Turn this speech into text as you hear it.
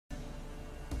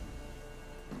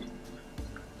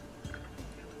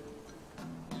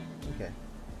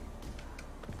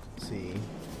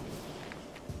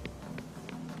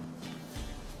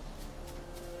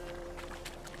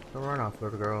run off,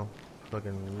 little girl.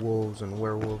 Fucking wolves and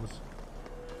werewolves.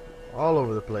 All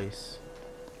over the place.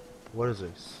 What is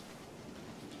this?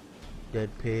 Dead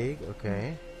pig,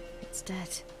 okay. It's dead.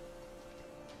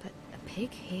 But a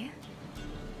pig here?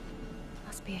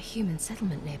 Must be a human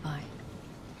settlement nearby.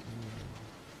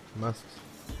 Must.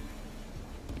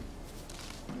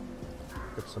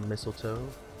 Put some mistletoe.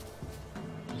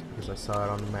 Just because I saw it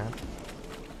on the map.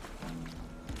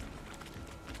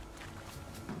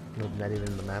 Maybe not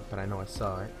even the map, but I know I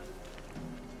saw it.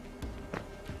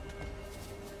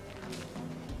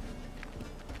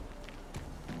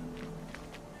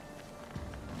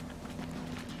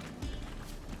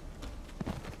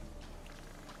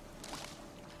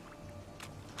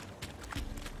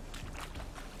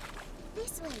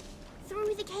 This way,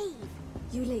 through the cave.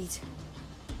 You lead.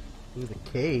 Through the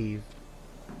cave?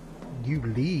 You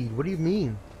lead? What do you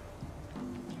mean?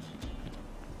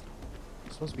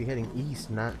 We're supposed to be heading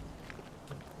east, not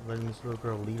letting this little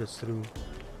girl lead us through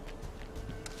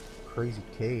crazy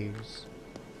caves.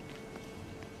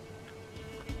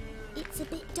 It's a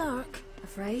bit dark.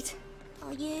 Afraid?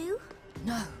 Are you?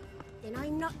 No. Then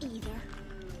I'm not either.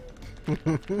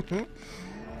 You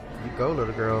go,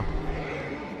 little girl.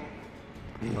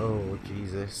 Oh,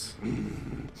 Jesus.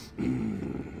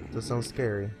 That sounds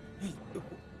scary.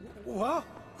 What?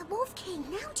 The Wolf King,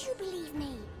 now do you believe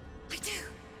me? I do.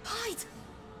 Hide!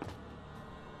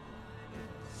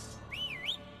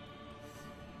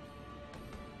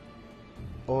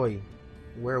 Oi,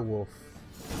 werewolf.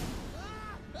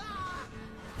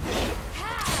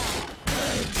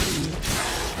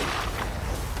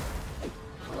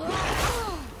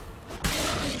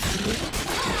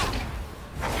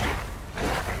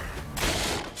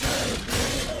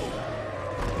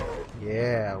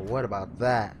 Yeah, what about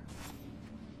that?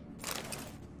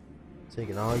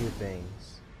 Taking all your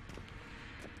things.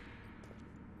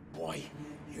 Boy,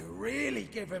 you really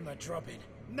give him a drubbing.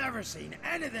 Never seen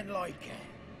anything like it.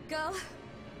 Girl,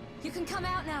 you can come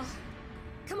out now.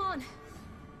 Come on.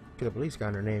 Could have at least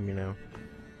gotten her name, you know.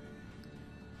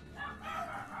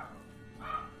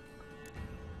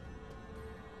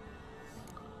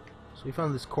 So we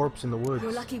found this corpse in the woods.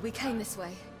 You're lucky we came this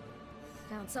way.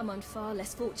 Found someone far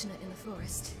less fortunate in the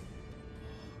forest.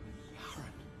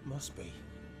 Aaron, must be.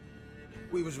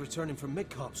 We was returning from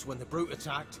mid-cops when the brute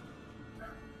attacked.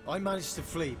 I managed to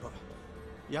flee, but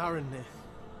Yaren...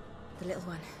 The little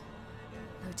one.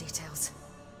 No details.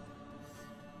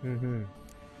 Mm-hmm.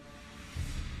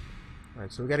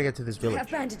 Alright, so we gotta get to this I village.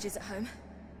 have bandages at home.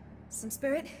 Some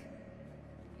spirit.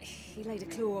 He laid a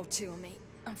claw or two on me,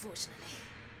 unfortunately.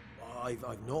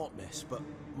 I've not, miss, but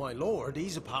my lord,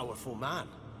 he's a powerful man.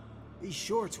 He's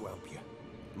sure to help you.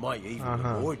 Might even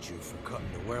reward you for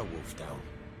cutting the werewolf down.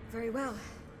 Very well.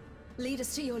 Lead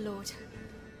us to your lord.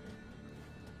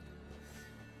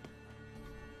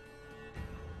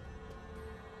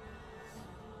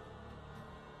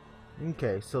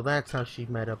 Okay, so that's how she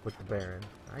met up with the Baron.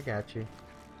 I got you.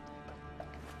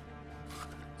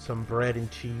 Some bread and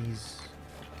cheese.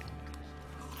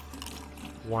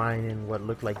 Wine and what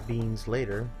looked like beans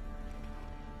later.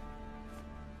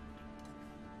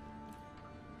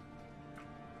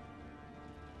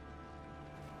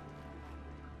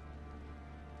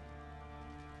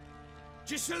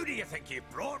 Just who do you think you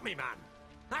brought me, man?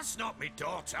 That's not me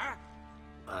daughter.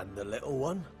 And the little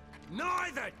one?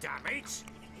 Neither, damn it!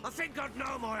 I think I'd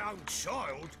know my own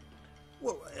child.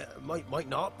 Well, might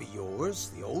not be yours,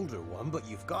 the older one, but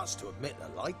you've got to admit the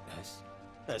likeness.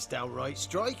 That's downright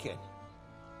striking.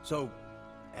 So,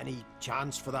 any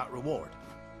chance for that reward?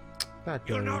 Not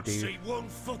You'll doing not dude. see one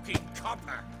fucking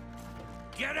copper.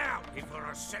 Get out before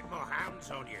I set my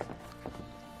hounds on you.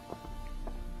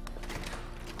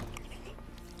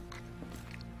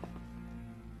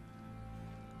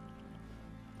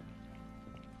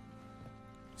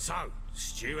 So,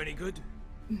 stew any good?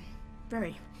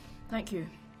 Very. Thank you.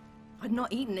 I'd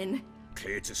not eaten in...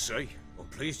 Clear to see. I'm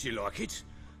pleased you like it.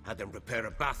 Had them prepare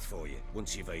a bath for you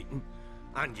once you've eaten.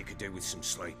 And you could do with some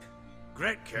sleep.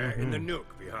 Gretka in the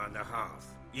nook behind the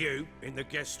hearth. You in the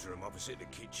guest room opposite the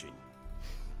kitchen.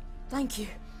 Thank you.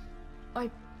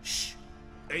 Shh.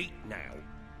 Eat now.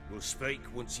 We'll speak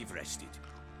once you've rested.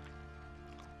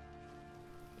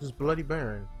 This is Bloody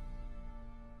Baron.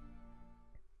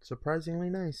 Surprisingly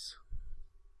nice.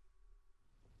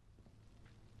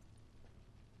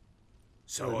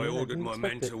 So I ordered my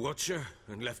men to watch her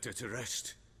and left her to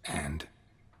rest. And?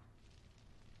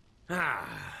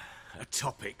 Ah, a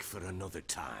topic for another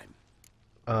time.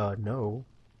 No.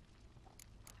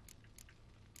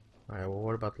 Alright, well,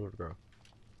 what about the little girl?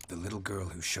 The little girl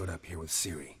who showed up here with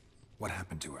Ciri. What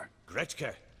happened to her?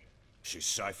 Gretka. She's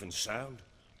safe and sound.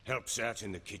 Helps out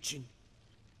in the kitchen.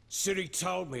 Ciri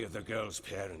told me of the girl's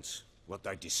parents, what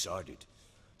they decided.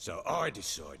 So I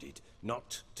decided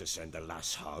not to send the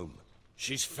lass home.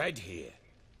 She's fed here.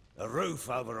 A roof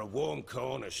over a warm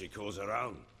corner she calls her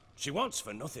own. She wants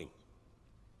for nothing.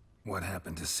 What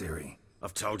happened to Ciri?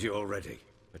 I've told you already.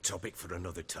 A topic for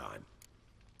another time.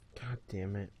 God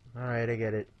damn it. Alright, I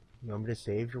get it. You want me to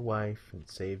save your wife and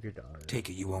save your daughter. Take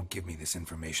it you won't give me this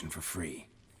information for free.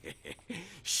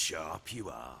 Sharp you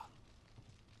are.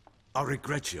 I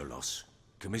regret your loss.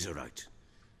 Commiserate.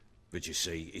 But you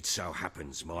see, it so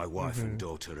happens my wife and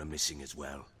daughter are missing as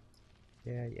well.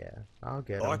 Yeah, I'll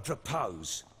get I him.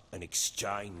 propose an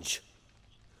exchange.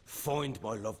 Find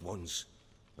my loved ones,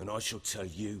 and I shall tell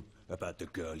you about the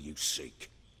girl you seek.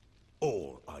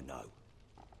 All I know.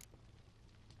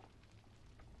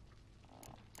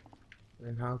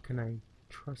 And how can I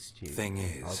trust you? Thing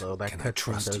is, although that can I cutscene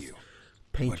trust does you?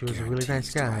 paint What you as a really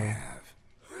nice guarantees do I guy.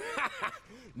 have?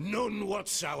 None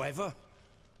whatsoever.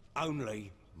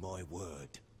 Only my word.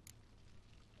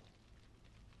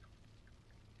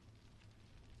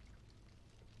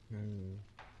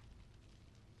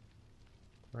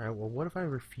 Alright, well, what if I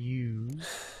refuse?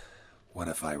 What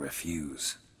if I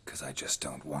refuse? Because I just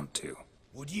don't want to.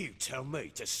 Would you tell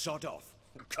me to sod off?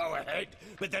 Go ahead,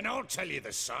 but then I'll tell you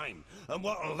the same. And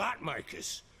what'll that make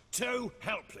us? Two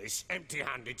helpless,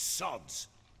 empty-handed sods.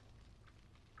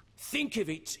 Think of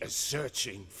it as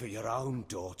searching for your own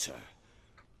daughter.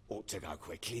 Ought to go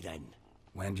quickly then.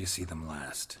 When do you see them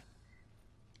last?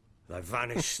 They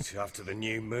vanished after the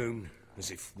new moon,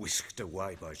 as if whisked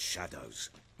away by shadows.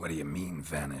 What do you mean,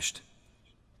 vanished?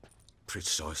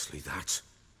 Precisely that.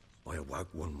 I awoke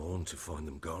one morn to find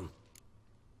them gone.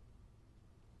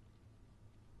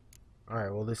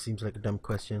 Alright, well, this seems like a dumb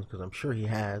question, because I'm sure he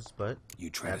has, but... You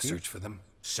try to search for them?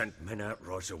 Sent men out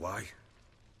right away,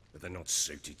 but they're not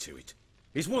suited to it.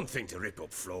 It's one thing to rip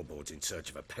up floorboards in search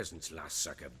of a peasant's last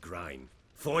sack of grain.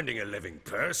 Finding a living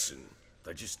person,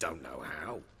 they just don't know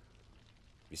how.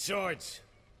 Besides,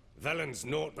 Velen's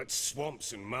naught but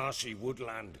swamps and marshy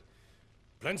woodland.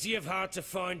 Plenty of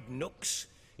hard-to-find nooks.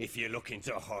 If you're looking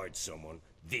to hide someone,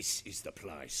 this is the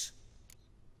place.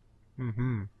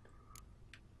 Alright,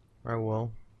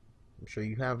 well, I'm sure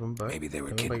you have them, but... Maybe they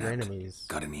were tell me about your kidnapped. enemies.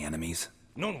 Got any enemies?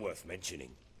 None worth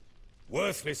mentioning.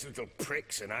 Worthless little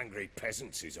pricks and angry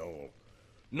peasants is all.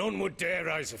 None would dare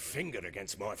raise a finger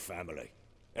against my family.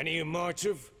 Any who might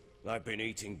have, they've been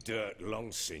eating dirt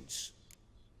long since.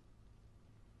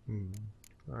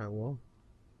 Alright, well,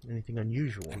 anything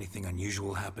unusual? Anything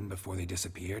unusual happened before they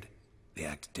disappeared? They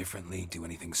act differently, do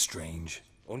anything strange?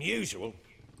 Unusual?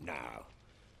 No.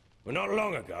 Well, not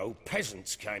long ago,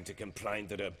 peasants came to complain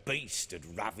that a beast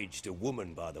had ravaged a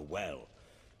woman by the well.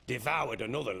 Devoured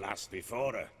another lass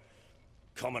before her.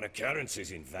 Common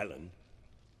occurrences in Velen.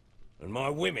 And my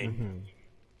women,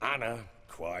 Anna,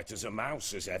 quiet as a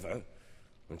mouse as ever,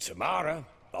 and Tamara,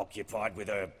 occupied with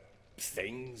her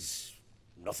things,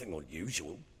 nothing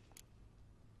unusual.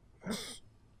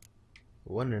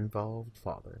 One involved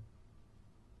father.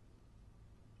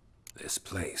 This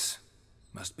place.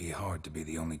 Must be hard to be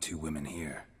the only two women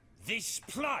here. This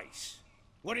place?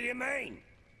 What do you mean?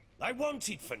 They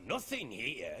wanted for nothing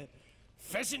here.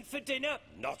 Pheasant for dinner?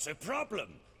 Not a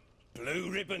problem. Blue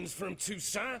ribbons from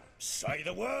Toussaint? Say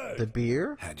the word. The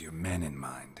beer? Had your men in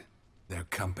mind. Their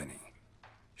company.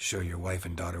 Sure your wife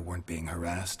and daughter weren't being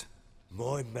harassed?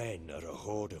 My men are a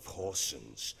horde of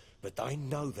horsens, but they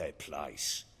know their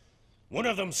place. One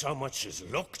of them so much as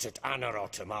looked at Anna or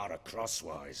Tamara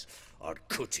crosswise, I'd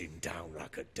cut him down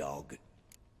like a dog.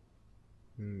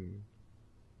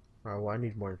 Alright, well, I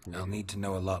need more information. I'll need to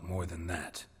know a lot more than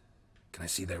that. Can I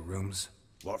see their rooms?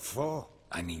 What for?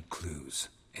 I need clues.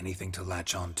 Anything to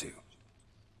latch onto.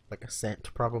 Like a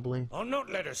scent, probably? I'll not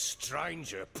let a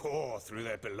stranger pore through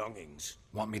their belongings.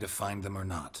 Want me to find them or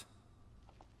not?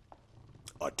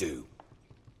 I do.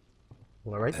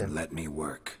 Well, alright Then then. let me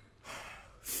work.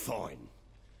 Fine.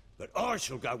 But I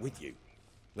shall go with you.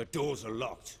 The doors are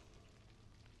locked.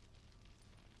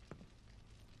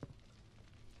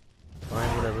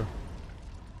 Fine, whatever.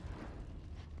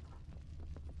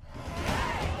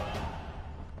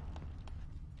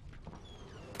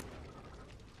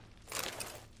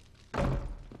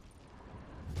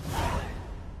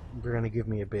 They're gonna give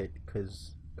me a bit,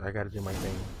 because I gotta do my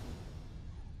thing.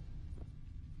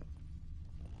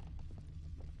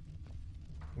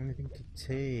 Anything to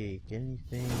take?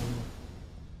 Anything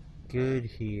good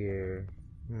here?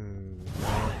 No.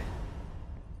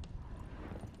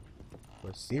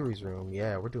 A series room,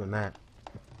 yeah, we're doing that.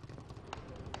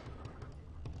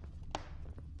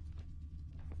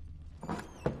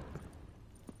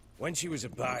 When she was a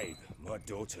babe, my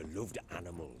daughter loved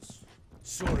animals.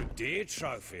 Saw a deer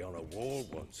trophy on a wall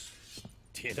once.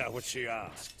 Do you know what she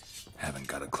asked? Haven't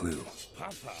got a clue.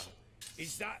 Papa,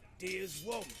 is that deer's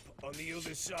wump on the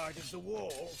other side of the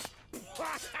wall?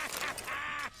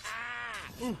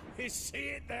 You see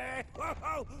it there?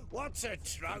 Whoa, what's a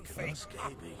trophy?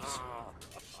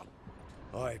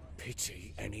 I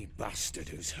pity any bastard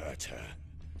who's hurt her.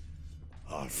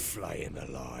 I'll flay him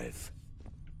alive.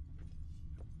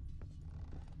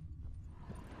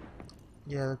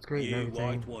 Yeah, that's great and You everything.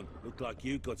 white one, looked like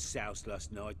you got soused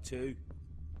last night too.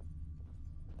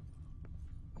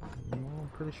 Well, I'm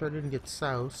pretty sure I didn't get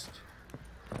soused.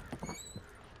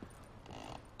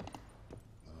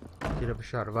 Did have a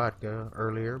shot of vodka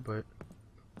earlier, but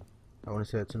I want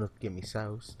to say that's enough to get me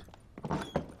soused.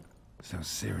 So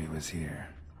Ciri was here.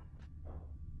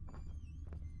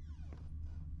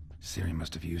 Ciri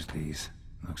must have used these.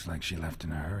 Looks like she left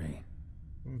in a hurry.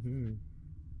 Mm-hmm.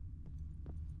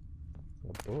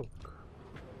 A book.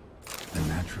 The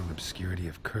Natural Obscurity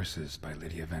of Curses by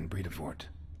Lydia van Bredevoort.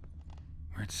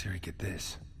 Where'd Ciri get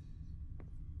this?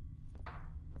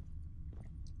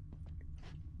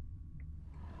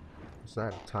 Is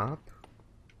that a top?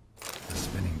 A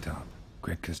spinning top.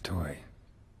 Gretka's toy.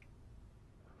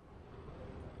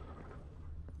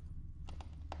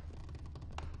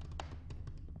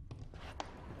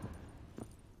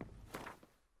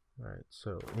 Alright,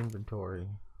 so inventory.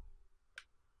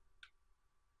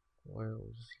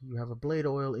 Oils. You have a blade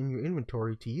oil in your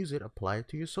inventory. To use it, apply it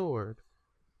to your sword.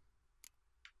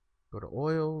 Go to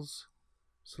oils.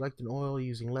 Select an oil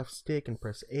using left stick and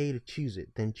press A to choose it.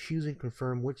 Then choose and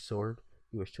confirm which sword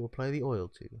you wish to apply the oil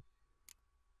to.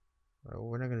 Alright, well,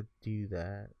 we're not going to do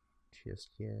that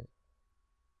just yet.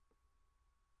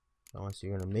 Unless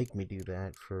you're going to make me do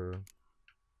that for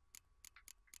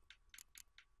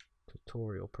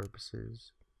tutorial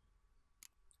purposes.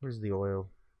 Where's the oil?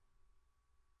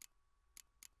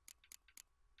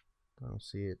 I don't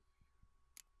see it.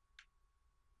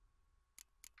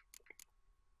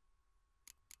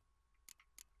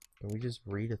 Can we just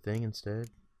read a thing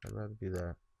instead? I'd rather do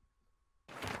that.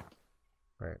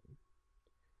 Right.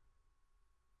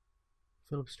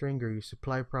 Philip Stringer, your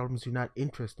supply problems do not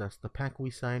interest us. The pact we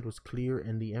signed was clear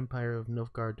and the Empire of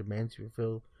Nilfgaard demands you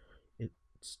fulfill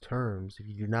its terms. If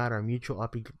you do not, our mutual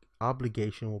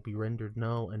obligation will be rendered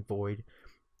null and void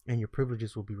and your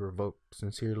privileges will be revoked.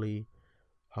 Sincerely,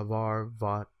 Havar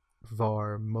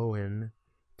Var Moen,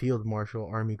 Field Marshal,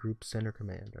 Army Group Center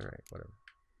Command. Alright, whatever.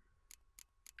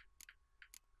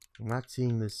 I'm not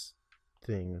seeing this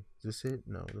thing. Is this it?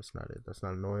 No, that's not it. That's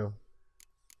not an oil.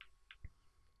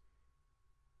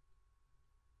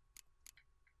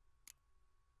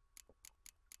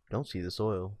 Don't see this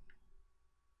oil.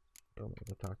 Don't know what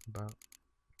we're talking about.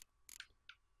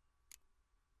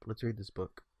 Let's read this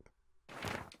book.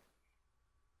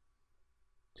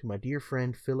 To my dear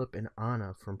friend Philip and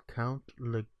Anna from Count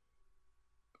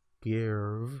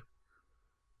Legierve,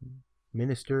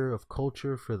 Minister of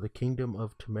Culture for the Kingdom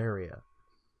of Temeria.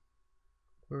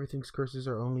 Whoever thinks curses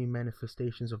are only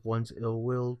manifestations of one's ill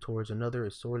will towards another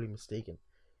is sorely mistaken.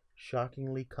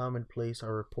 Shockingly commonplace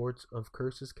are reports of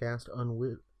curses cast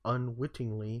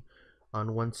unwittingly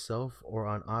on oneself or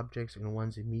on objects in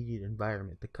one's immediate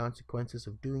environment. The consequences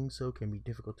of doing so can be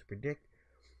difficult to predict.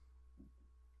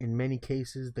 In many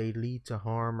cases, they lead to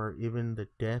harm or even the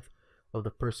death of the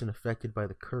person affected by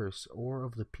the curse, or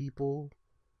of the people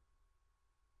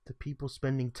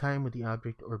spending time with the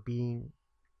object or being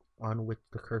on which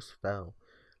the curse fell.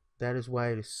 That is why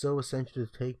it is so essential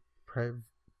to take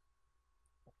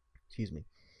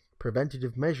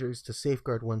preventative measures to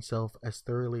safeguard oneself as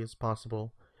thoroughly as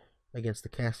possible against the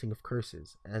casting of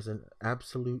curses. As an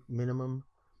absolute minimum,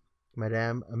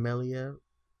 Madame Amelia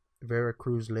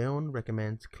Veracruz Leon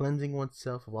recommends cleansing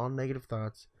oneself of all negative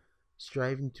thoughts,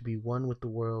 striving to be one with the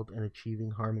world, and achieving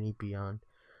harmony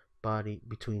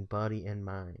between body and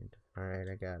mind. Alright,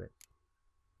 I got it.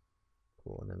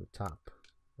 Cool, and then the top.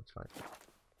 That's fine.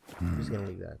 I'm just gonna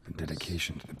leave that. A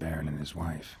dedication to the Baron and his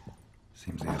wife.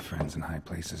 Seems they have friends in high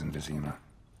places in Vizima.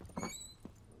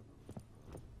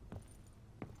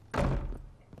 I'm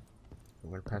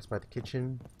gonna pass by the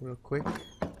kitchen real quick.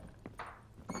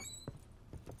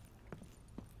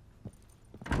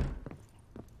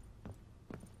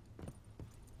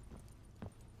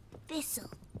 Thistle.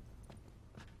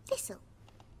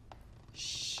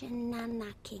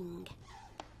 Shenanacking.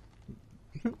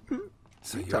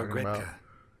 So you're talking Gretka. about?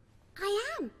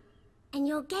 I am. And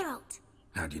you're Geralt.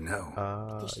 How do you know?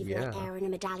 Because you've yeah. got hair and a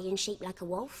medallion shaped like a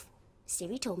wolf.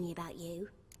 Ciri told me about you.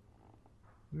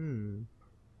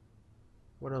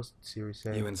 What else did Ciri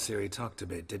say? You and Ciri talked a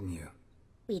bit, didn't you?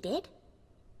 We did.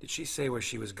 Did she say where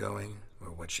she was going,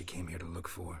 or what she came here to look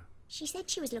for? She said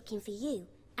she was looking for you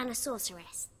and a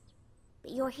sorceress.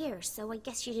 But you're here, so I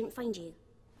guess she didn't find you.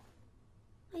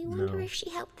 I wonder if she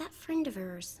helped that friend of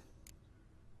hers.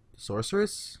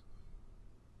 Sorceress?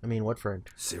 I mean, what friend?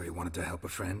 Ciri wanted to help a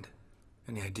friend.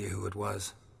 Any idea who it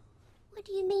was? What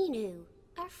do you mean,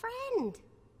 who? Our friend.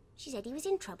 She said he was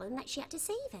in trouble and that she had to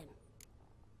save him.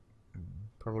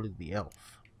 Probably the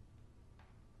elf.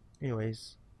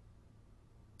 Anyways.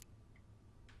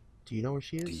 Do you know where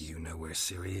she is? Do you know where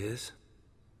Ciri is?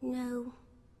 No.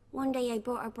 One day I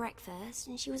brought her breakfast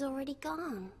and she was already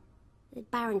gone. The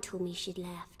Baron told me she'd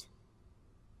left.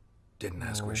 Didn't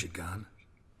ask where she'd gone?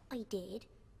 I did.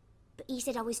 But he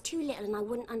said I was too little and I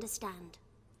wouldn't understand.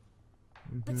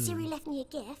 But Ciri left me a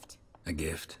gift. A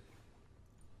gift?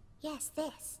 Yes,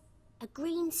 this. A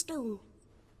green stone.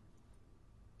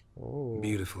 Oh.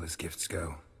 Beautiful as gifts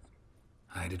go.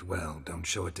 Hide it well, don't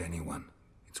show it to anyone.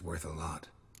 It's worth a lot.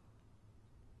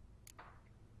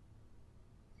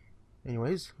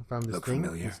 Anyways, I found this Look thing.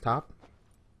 familiar. This top.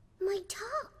 My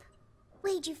top?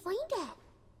 Where'd you find it?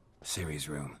 Ciri's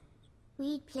room.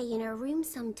 We'd play in her room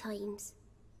sometimes.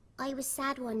 I was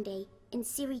sad one day, and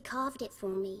Ciri carved it for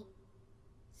me.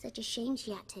 Such a shame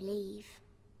she had to leave.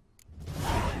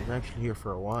 She's actually here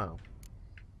for a while.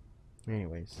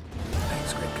 Anyways.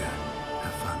 Thanks, great guy.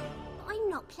 Have fun. I'm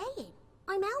not playing.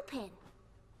 I'm helping.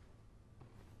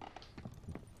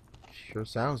 Sure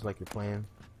sounds like you're playing.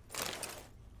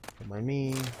 Don't mind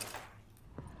me.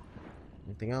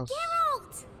 Anything else?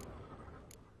 Geralt!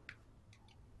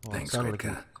 Oh, Thanks, it sounded great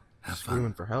like guy. you're Have screaming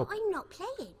fun. for help. I'm not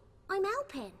playing. I'm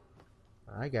helping.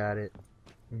 I got it.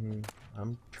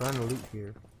 I'm trying to loot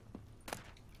here.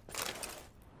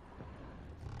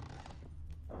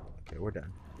 Okay, we're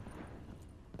done.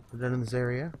 We're done in this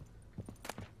area.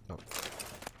 Oh.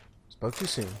 Spoke too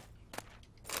soon.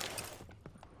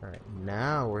 Alright,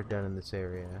 now we're done in this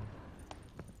area.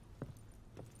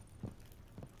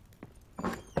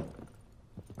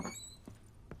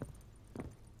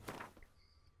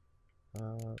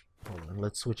 Hold on,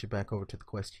 let's switch it back over to the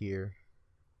quest here.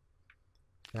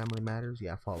 Family matters?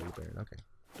 Yeah, follow the Baron, okay.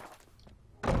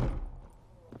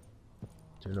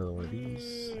 Do another one of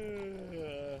these.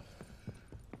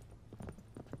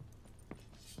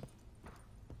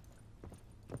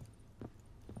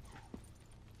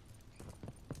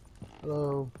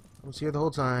 Hello, I was here the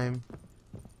whole time.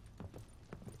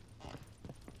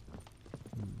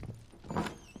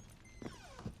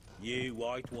 You,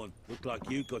 white one, look like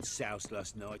you got soused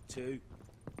last night too.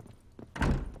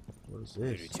 What is There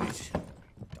this? it is.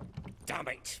 Damn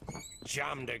it!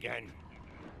 Jammed again.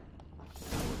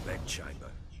 Our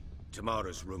bedchamber.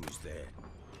 Tamara's room is there.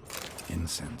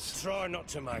 Incense. Try not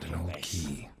to make And a an old mess.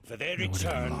 key. For their Know what it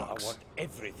return, I unlocks. want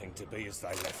everything to be as they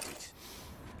left it.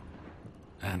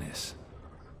 Anise.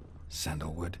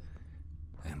 Sandalwood.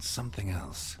 And something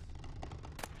else.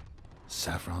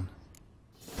 Saffron.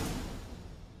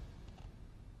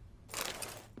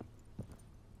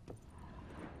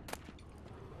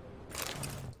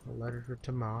 A letter for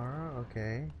Tamara,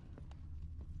 okay.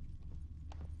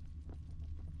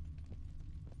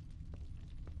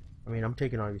 I mean, I'm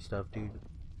taking all your stuff, dude.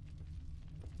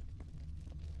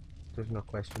 There's no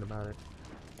question about it.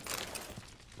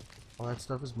 All that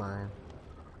stuff is mine.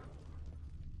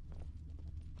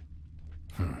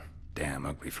 Damn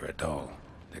ugly for a doll.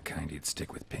 The kind you'd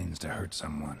stick with pins to hurt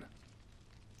someone.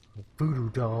 A voodoo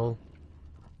doll.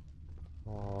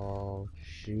 Oh,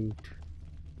 shoot.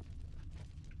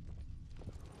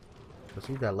 Let's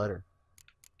read that letter.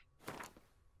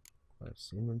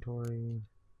 Let's inventory.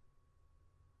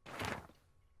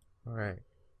 Alright.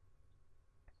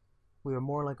 We are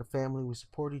more like a family. We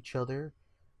support each other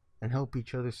and help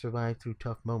each other survive through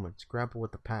tough moments. Grapple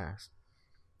with the past.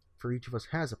 For each of us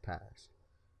has a past.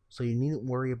 So you needn't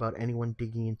worry about anyone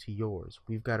digging into yours.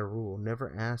 We've got a rule.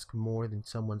 Never ask more than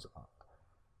someone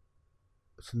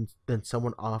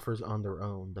offers on their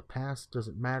own. The past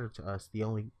doesn't matter to us.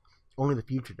 Only the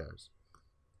future does.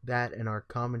 That and our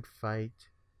common fight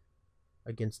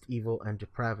against evil and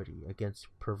depravity, against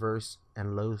perverse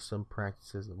and loathsome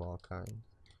practices of all kinds.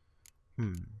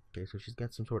 Okay, so she's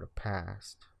got some sort of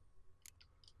past.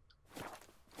 She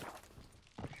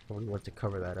probably wants to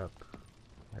cover that up.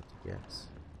 I have to guess.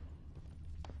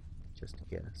 Just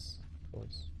a guess, of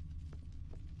course.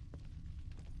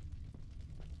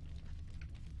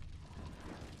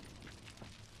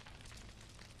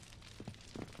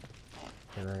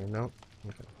 Can I? Nope.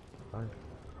 Okay, fine.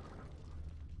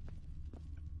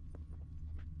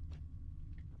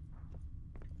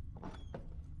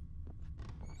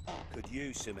 Could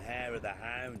use some hair of the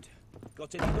hound.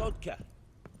 Got any vodka?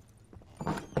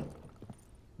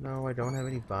 No, I don't have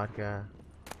any vodka.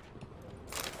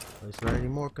 At least not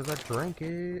anymore because I drank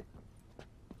it.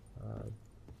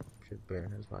 Should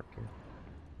Baron has vodka.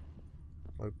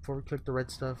 Wait, before we click the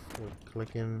red stuff, we're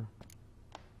clicking.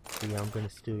 See, I'm gonna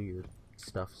steal your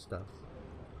stuff.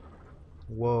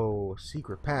 Whoa,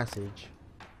 secret passage.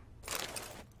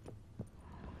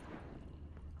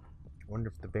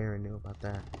 Wonder if the Baron knew about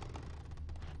that.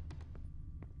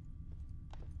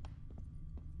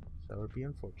 That would be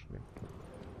unfortunate.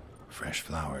 Fresh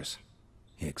flowers.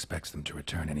 He expects them to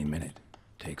return any minute.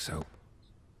 Takes hope.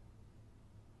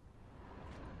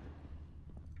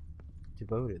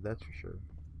 Devoted, that's for sure.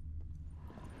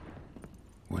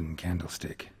 Wooden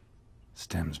candlestick.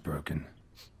 Stem's broken.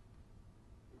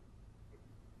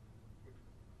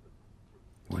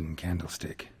 Wooden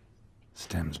candlestick.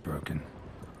 Stem's broken.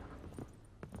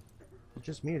 It's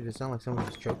just me, or does it sound like someone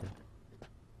just choking?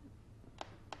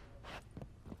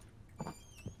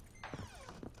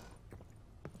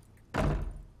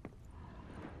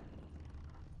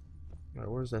 Alright,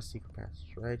 where's that secret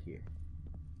passage? Right here.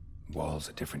 Walls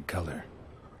a different color.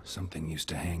 Something used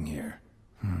to hang here.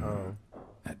 Oh.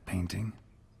 That painting?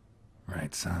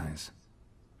 Right size.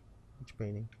 Which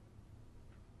painting?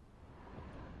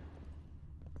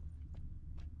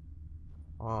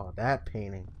 Oh, that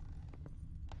painting.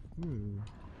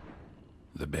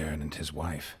 The Baron and his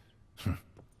wife.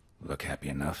 Look happy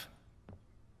enough.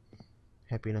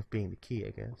 Happy enough being the key,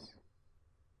 I guess.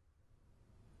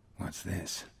 What's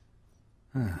this?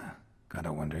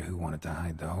 Gotta wonder who wanted to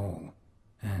hide the hole.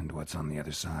 And what's on the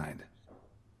other side.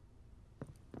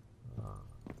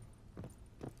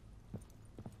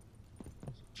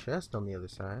 There's a chest on the other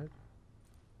side.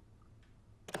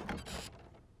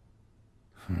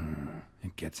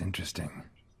 It gets interesting.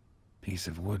 Piece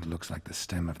of wood looks like the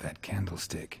stem of that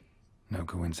candlestick. No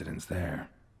coincidence there.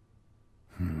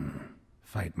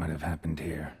 Fight might have happened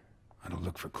here. Ought to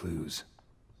look for clues.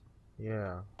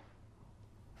 Yeah.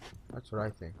 That's what I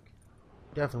think.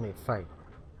 Definitely a fight.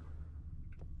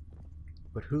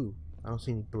 But who? I don't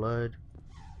see any blood.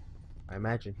 I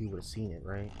imagine he would have seen it,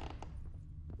 right?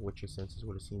 Witcher senses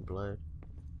would have seen blood.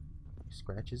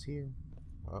 Scratches here?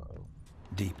 Uh-oh.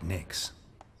 Deep nicks.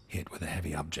 Hit with a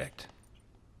heavy object.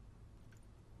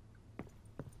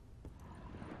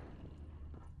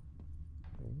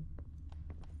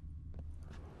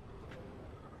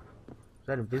 Is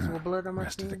that invisible blood I'm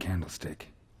Rest of the seeing? candlestick.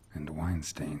 And wine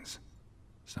stains.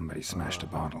 Somebody smashed a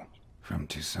bottle. From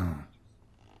Toussaint.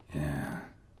 Yeah,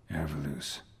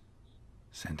 Ervelus.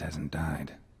 Scent hasn't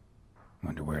died.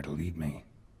 Wonder where it'll lead me.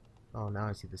 Oh, now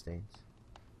I see the stains.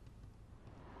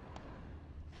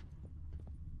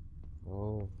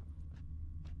 Oh.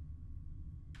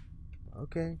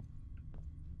 Okay.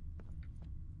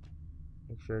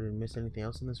 Make sure I didn't miss anything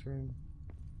else in this room.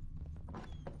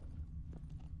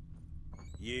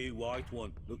 You, white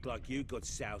one. Looked like you got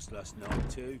soused last night,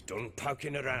 too. Done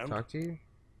poking around. Talk to you?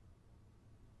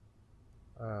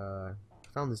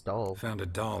 Found this doll. Found a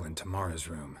doll in Tamara's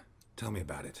room. Tell me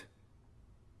about it.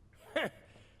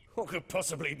 What could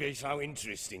possibly be so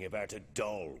interesting about a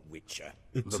doll, Witcher?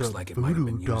 It's Looks a like it might have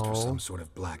been voodoo used for doll. some sort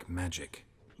of black magic.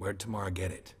 Where'd Tamara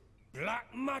get it? Black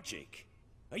magic?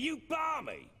 Are you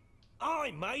balmy?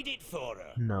 I made it for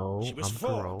her. No, She was I'm 4,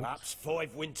 Geralt. perhaps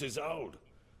 5 winters old.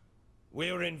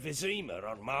 We were in Vizima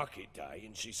on market day,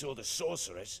 and she saw the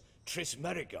sorceress, Triss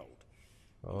Merigold.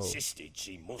 Oh. Insisted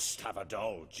she must have a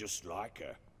doll just like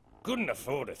her. Couldn't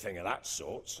afford a thing of that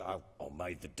sort, so I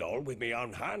made the doll with my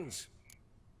own hands.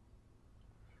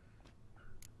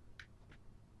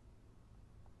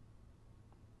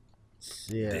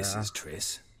 Yeah. This is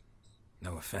Triss.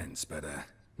 No offense, but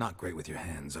not great with your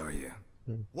hands, are you?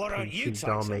 Why don't Pretty you cheap take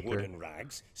doll some maker. wooden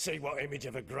rags, see what image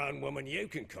of a grown woman you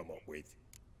can come up with?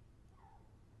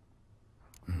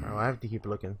 Oh, I have to keep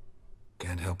looking.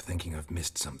 Can't help thinking I've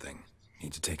missed something.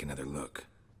 Need to take another look.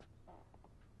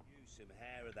 Use some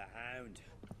hair of the hound.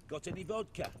 Got any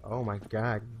vodka? Oh my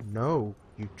god, no,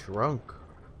 you drunk.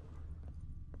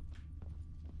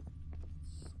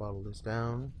 Swallow this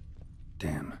down.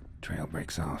 Damn, trail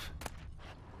breaks off.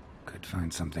 Could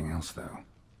find something else, though.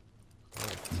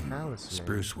 Talisman.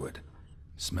 Spruce wood.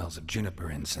 Smells of juniper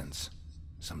incense.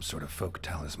 Some sort of folk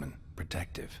talisman.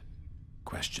 Protective.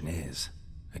 Question is,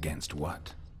 against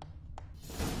what?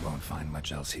 Won't find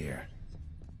much else here.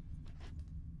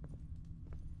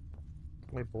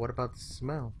 Wait, but what about the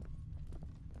smell?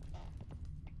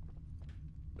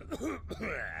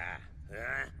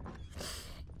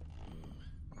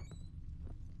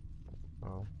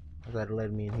 Oh, I thought it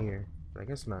led me in here, but I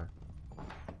guess not.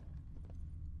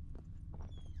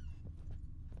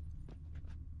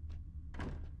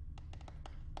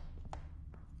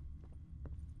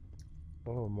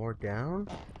 more down?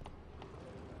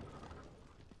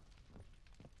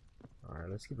 Alright,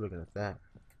 let's keep looking at that.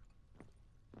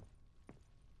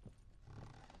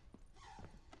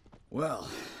 Well,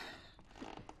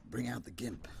 bring out the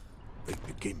gimp. Think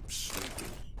the gimp's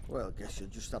sleeping. Well, guess you'll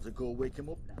just have to go wake him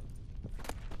up now.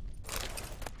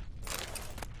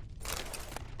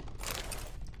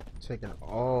 Taking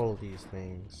all these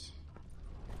things.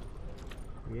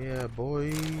 Yeah,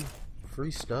 boy.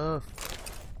 Free stuff.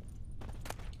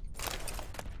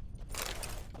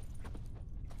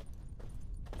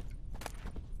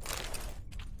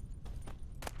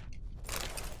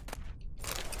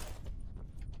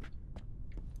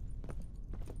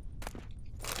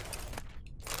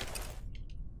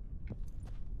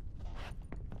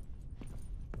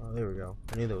 Oh, there we go.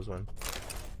 I knew there was one.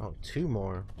 Oh, two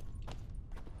more.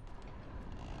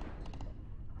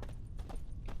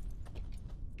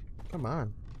 Come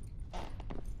on.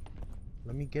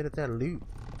 Let me get at that loot.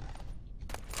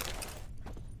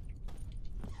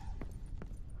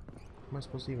 Am I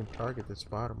supposed to even target this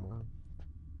bottom one?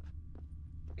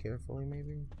 Carefully,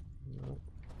 maybe? No.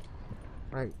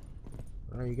 Right.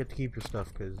 Alright, you get to keep your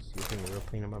stuff because you're being a real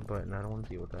pain in my butt and I don't want to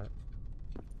deal with that.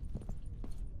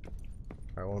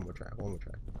 Alright, one more try. One more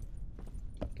try.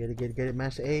 Get it,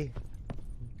 Master A.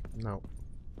 No.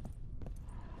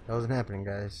 That wasn't happening,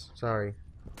 guys. Sorry.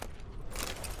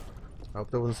 I hope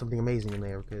there wasn't something amazing in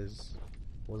there because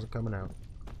it wasn't coming out.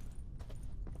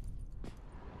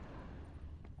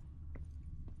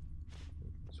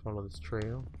 Let's follow this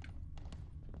trail.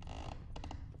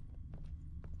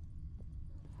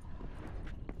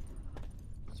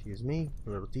 Excuse me, a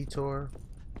little detour.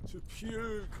 To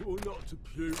puke or not to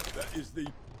puke, that is the...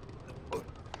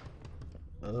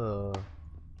 Nope.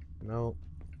 Nope.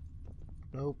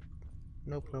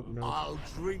 Nope, nope, nope. I'll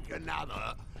drink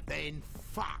another, then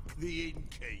fuck the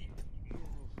innkeep.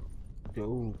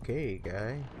 Okay,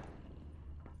 guy.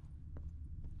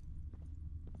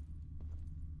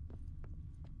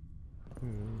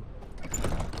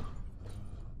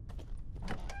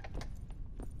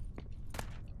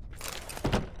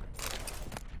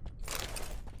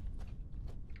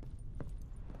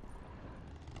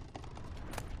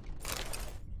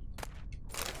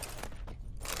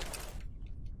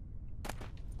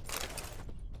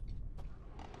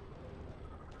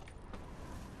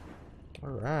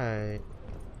 Alright.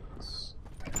 Let's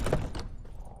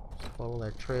follow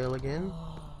that trail again.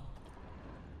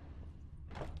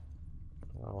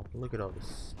 Oh, look at all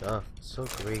this stuff. It's so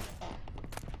great.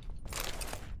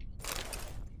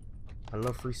 I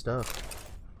love free stuff.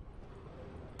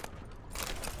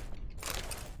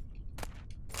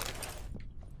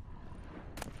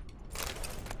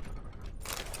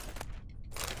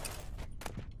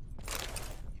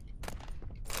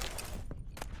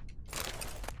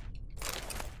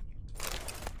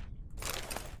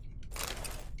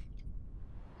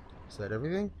 Is that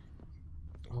everything?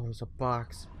 Oh, there's a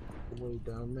box way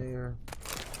down there.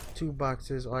 Two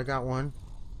boxes. Oh, I got one.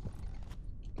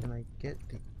 Can I get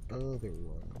the other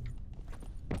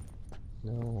one?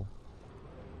 No.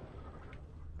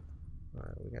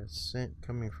 Alright, we got a scent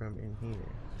coming from in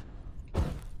here.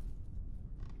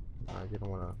 I didn't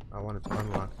want to. I wanted to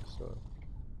unlock the store.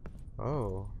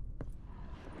 Oh.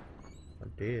 I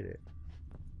did it.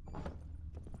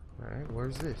 Alright,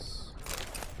 where's this?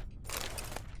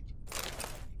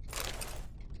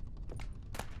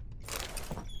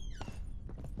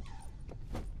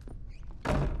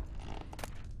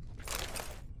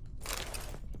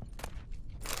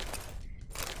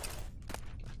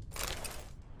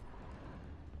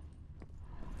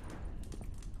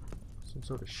 Some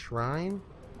sort of shrine?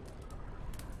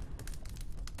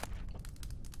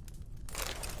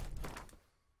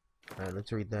 Alright,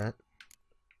 let's read that.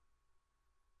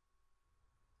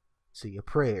 See, a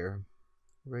prayer.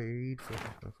 Read for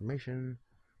information.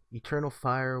 Eternal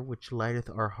fire which lighteth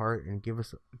our heart and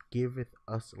giveth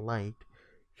us light,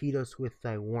 heat us with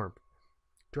thy warmth.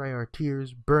 Dry our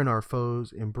tears, burn our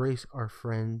foes, embrace our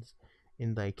friends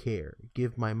in thy care.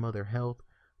 Give my mother health,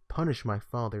 punish my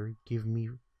father,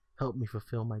 help me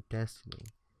fulfill my destiny.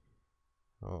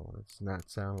 Oh, that does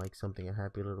not sound like something a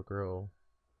happy little girl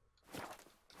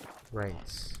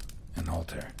writes. An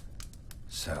altar.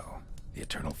 So, the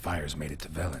eternal fires made it to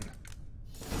Velen.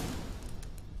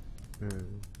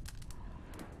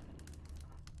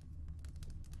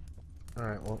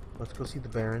 Alright, well, let's go see the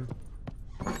Baron.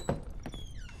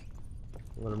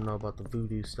 Let him know about the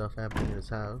voodoo stuff happening in his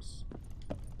house.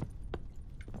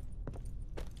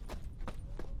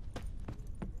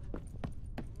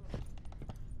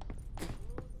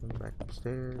 Come back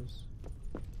upstairs.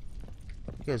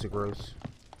 You guys are gross.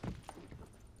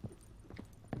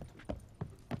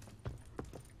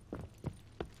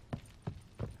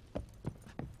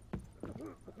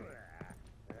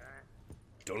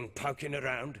 Done poking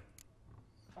around?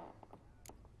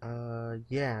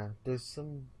 Yeah, there's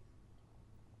some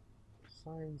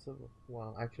signs of,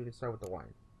 well, actually, let's start with the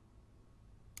wine.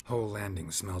 Whole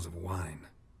landing smells of wine.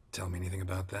 Tell me anything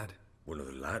about that? One of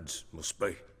the lads, must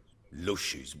be.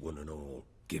 Lushes, one and all.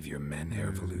 Give your men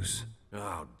air loose.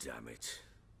 Oh, damn it.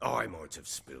 I might have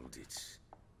spilled it.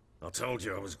 I told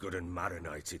you I was good and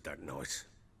marinated that night.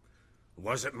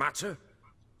 Was it matter?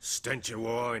 Stench of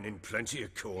wine in plenty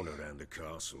of corn around the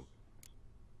castle.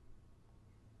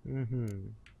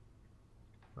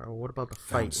 What about the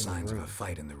fight? Found signs of a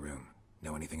fight in the room.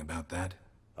 Know anything about that?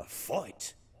 A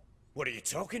fight? What are you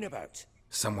talking about?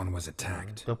 Someone was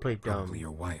attacked. Don't play dumb. Probably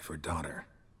your wife or daughter.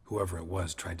 Whoever it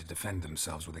was tried to defend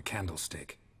themselves with a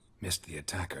candlestick. Missed the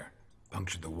attacker.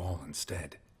 Punctured the wall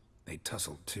instead. They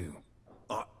tussled too.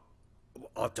 I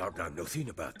don't know nothing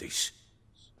about this.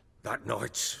 That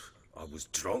night, I was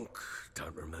drunk.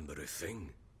 Don't remember a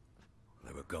thing.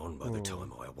 They were gone by the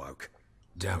time I awoke.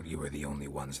 Doubt you were the only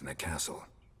ones in the castle.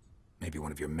 Maybe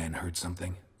one of your men heard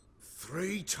something?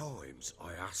 3 times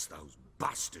I asked those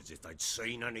bastards if they'd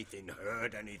seen anything,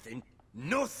 heard anything.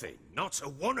 Nothing. Not a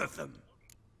one of them.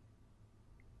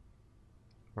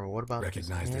 Or what about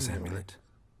recognize this amulet?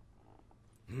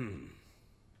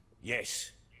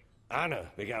 Yes.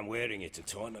 Anna began wearing it a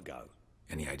time ago.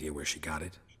 Any idea where she got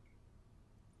it?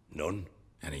 None.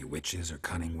 Any witches or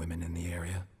cunning women in the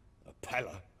area? A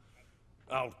Pella.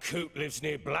 Old Coot lives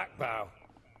near Blackbow.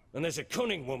 And there's a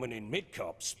cunning woman in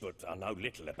Midcopse, but I know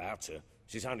little about her.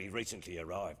 She's only recently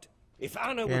arrived. If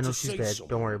Anna were to see someone,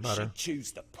 don't worry about she'd her.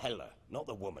 choose the Pella, not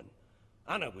the woman.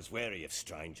 Anna was wary of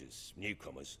strangers,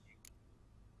 newcomers.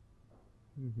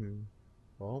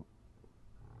 Well,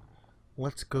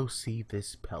 let's go see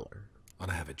this Peller. Want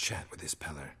to have a chat with this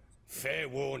Peller? Fair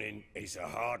warning, he's a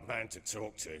hard man to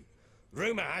talk to.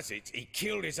 Rumour has it he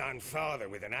killed his own father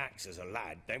with an axe as a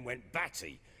lad, then went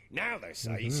batty. Now they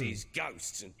say he sees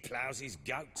ghosts and ploughs his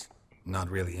goat. Not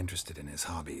really interested in his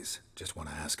hobbies. Just want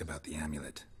to ask about the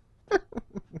amulet. Use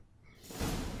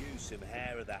some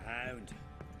hair of the hound.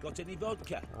 Got any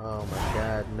vodka? Oh my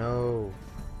god, no.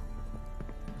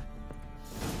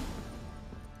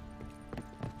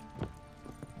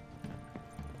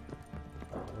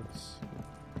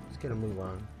 Let's get a move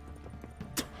on.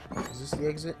 Is this the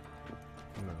exit?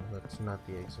 No, that's not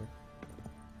the exit.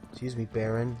 Excuse me,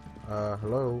 Baron.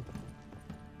 Hello?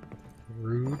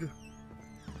 Rude.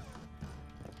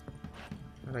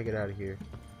 How'd I get out of here?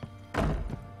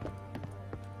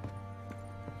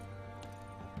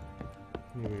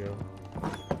 Here we go.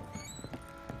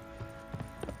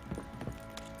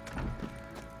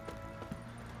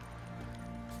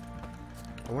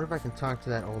 I wonder if I can talk to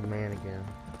that old man again.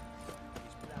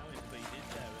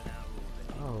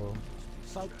 Oh.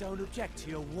 Folk don't object to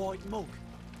your white mug.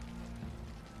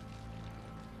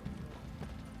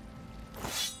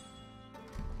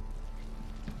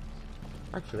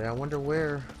 Actually, I wonder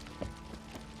where.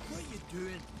 What are you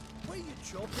doing? Where are you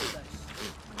chopping this?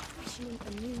 I'm fashioning a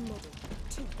new model.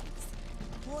 2 weeks.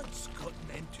 What's cutting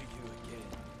into you again?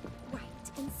 Wait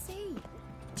and see.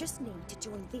 Just need to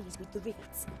join these with the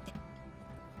rivets.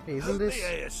 Hey, isn't this? How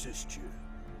may I assist you?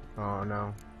 Oh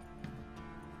no.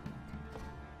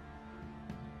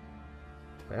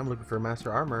 Hey, I'm looking for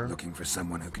master armor. Looking for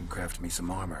someone who can craft me some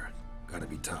armor. Gotta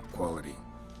be top quality.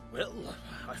 Well,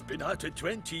 I've been at it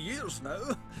 20 years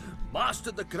now.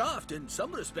 Mastered the craft in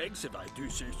some respects, if I do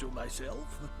say so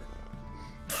myself.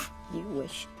 You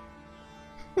wish.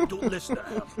 Don't listen to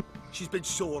her. She's been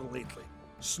sore lately,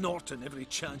 snorting every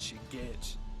chance she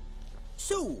gets.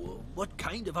 So, what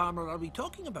kind of armor are we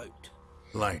talking about?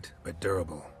 Light, but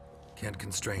durable. Can't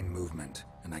constrain movement,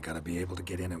 and I gotta be able to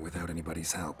get in it without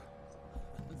anybody's help.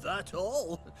 That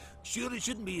all? Sure it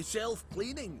shouldn't be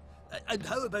self-cleaning. And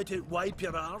how about it wipe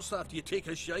your arse after you take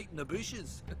a shite in the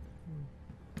bushes?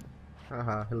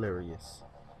 Haha, hilarious.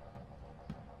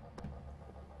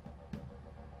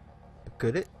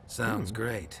 Could it? Sounds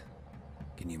great.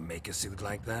 Can you make a suit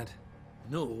like that?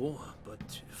 No,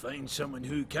 but find someone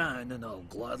who can and I'll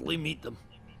gladly meet them.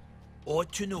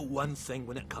 Ought to know one thing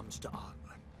when it comes to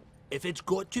armor. If it's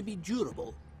got to be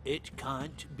durable, it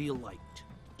can't be light.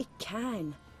 It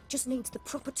can. Just needs the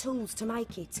proper tools to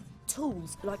make it.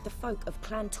 Tools like the folk of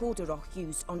Clan Torderoch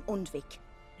use on Undvik.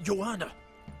 Joanna,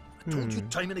 I told you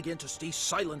time and again to stay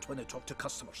silent when I talk to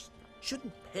customers.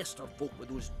 Shouldn't pester folk with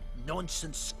those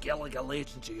nonsense Skellige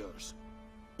legends of yours.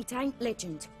 It ain't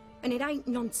legend, and it ain't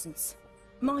nonsense.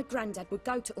 My granddad would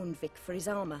go to Undvik for his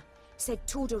armour. Said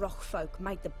Torderoch folk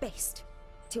made the best.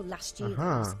 Till last year,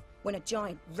 that was, when a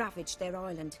giant ravaged their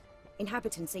island.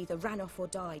 Inhabitants either ran off or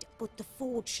died, but the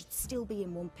forge should still be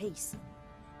in one piece.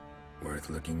 Worth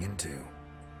looking into.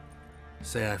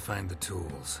 Say I find the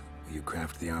tools. Will you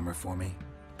craft the armor for me?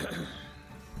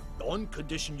 On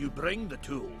condition you bring the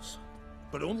tools.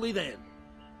 But only then.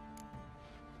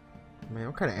 Man,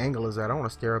 what kind of angle is that? I want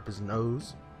to stare up his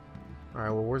nose.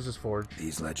 Alright, well, where's this forge?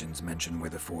 These legends mention where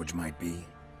the forge might be?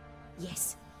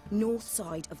 Yes, north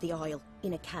side of the Isle,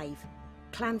 in a cave.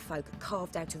 Clanfolk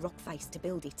carved out a rock face to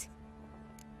build it.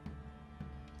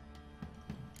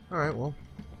 Alright, well.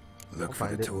 Look for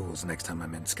the tools next time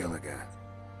I'm in Skellige.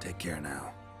 Take care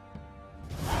now.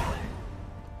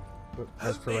 But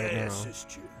as for right now.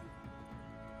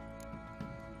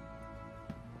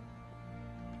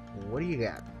 What do you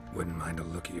got? Wouldn't mind a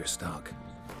look at your stock.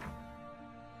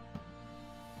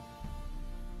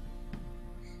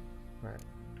 Alright.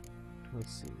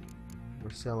 Let's see.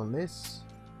 We're selling this.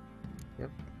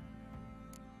 Yep.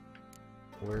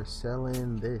 We're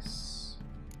selling this.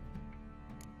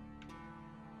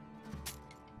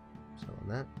 Selling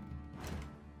that.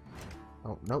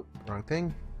 Oh, nope. Wrong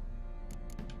thing.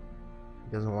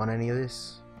 He doesn't want any of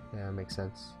this. Yeah, that makes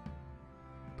sense.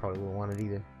 Probably wouldn't want it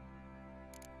either.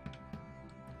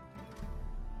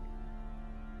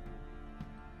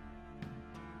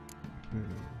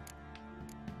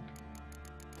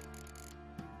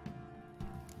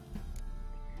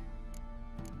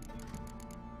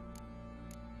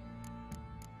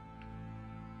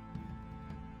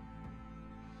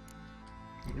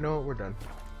 You know what? We're done.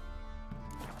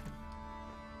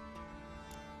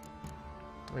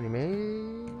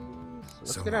 Anyways,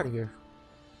 let's get out of here.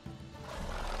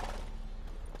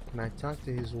 Can I talk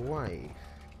to his wife?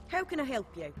 How can I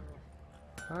help you?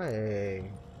 Hi.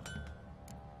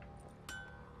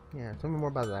 Yeah, tell me more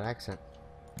about that accent.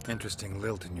 Interesting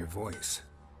lilt in your voice.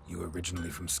 You originally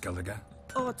from Skellige?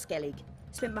 Ardskellig.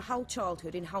 Spent my whole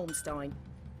childhood in Holmstein.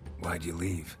 Why'd you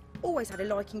leave? Always had a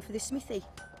liking for the smithy.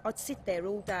 I'd sit there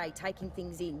all day taking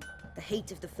things in. The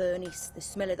heat of the furnace, the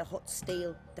smell of the hot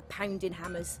steel, the pounding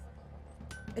hammers.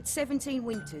 At 17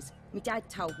 winters, my dad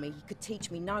told me he could teach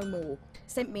me no more,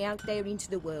 sent me out there into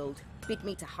the world, bid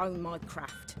me to hone my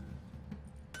craft.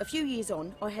 A few years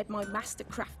on, I had my master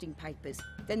crafting papers.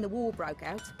 Then the war broke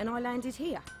out, and I landed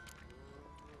here.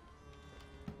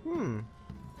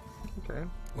 Okay.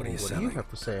 What are you What selling? do you have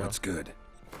to say? What's good?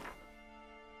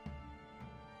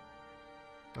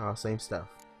 Oh, same stuff.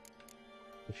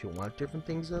 If you want different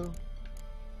things, though?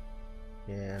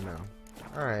 Yeah, no.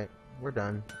 Alright, we're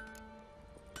done.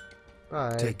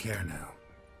 Bye. Take care now.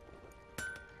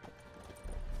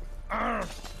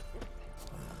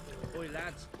 Oi,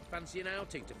 lads. Fancy an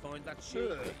outing to find that sheep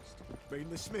beast? Been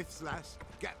the Smiths, lass.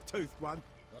 Gap-toothed one.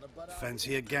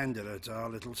 Fancy a gander at our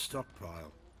little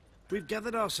stockpile. We've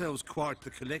gathered ourselves quite the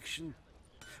collection.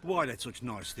 Why let such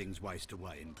nice things waste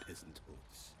away in peasant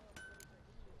huts?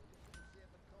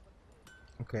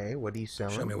 Okay, what are you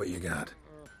selling? Show me what you got.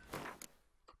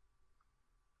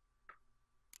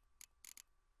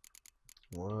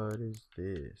 What is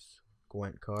this?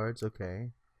 Gwent cards,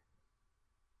 okay.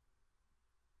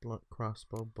 Blunt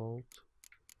crossbow bolt.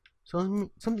 So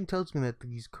something tells me that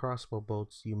these crossbow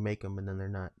bolts, you make them and then they're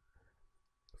not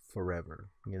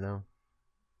forever, you know?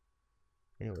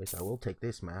 Anyways, I will take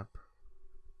this map.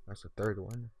 That's the third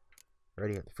one.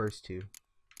 Already got the first two.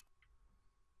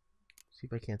 See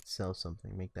if I can't sell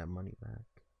something, make that money back.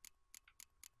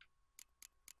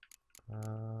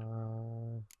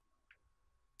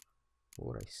 What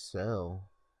would I sell?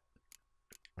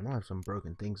 I know I have some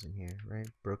broken things in here, right?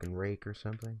 Broken rake or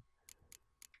something.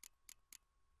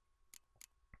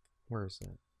 Where is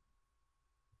that?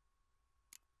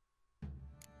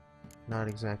 Not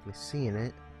exactly seeing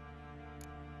it.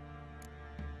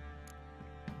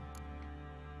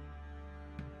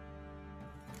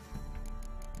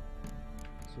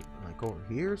 Is it like over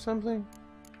here or something?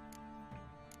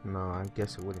 No, I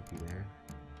guess it wouldn't be there.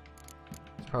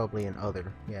 It's probably an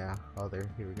other. Yeah, other.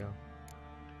 Here we go.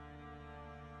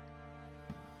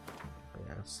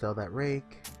 Yeah, sell that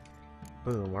rake.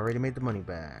 Boom, already made the money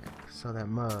back. Sell that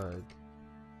mug.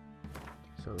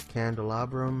 Sell the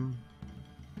candelabrum.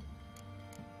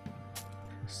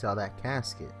 Sell that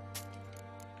casket.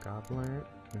 Goblet.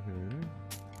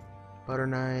 Butter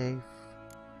knife.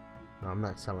 No, I'm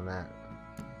not selling that.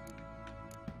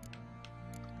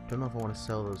 Don't know if I want to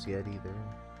sell those yet either.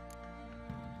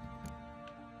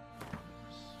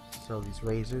 Sell these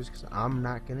razors because I'm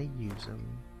not gonna use them.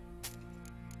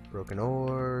 Broken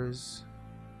ores.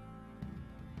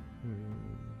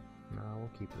 No,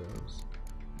 we'll keep those.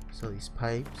 Sell these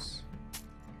pipes.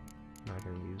 Not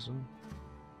gonna use them.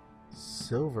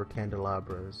 Silver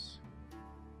candelabras.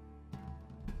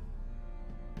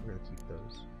 We're gonna keep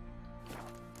those.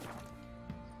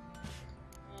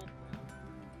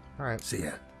 Alright. See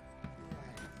ya.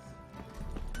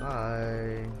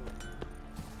 Bye.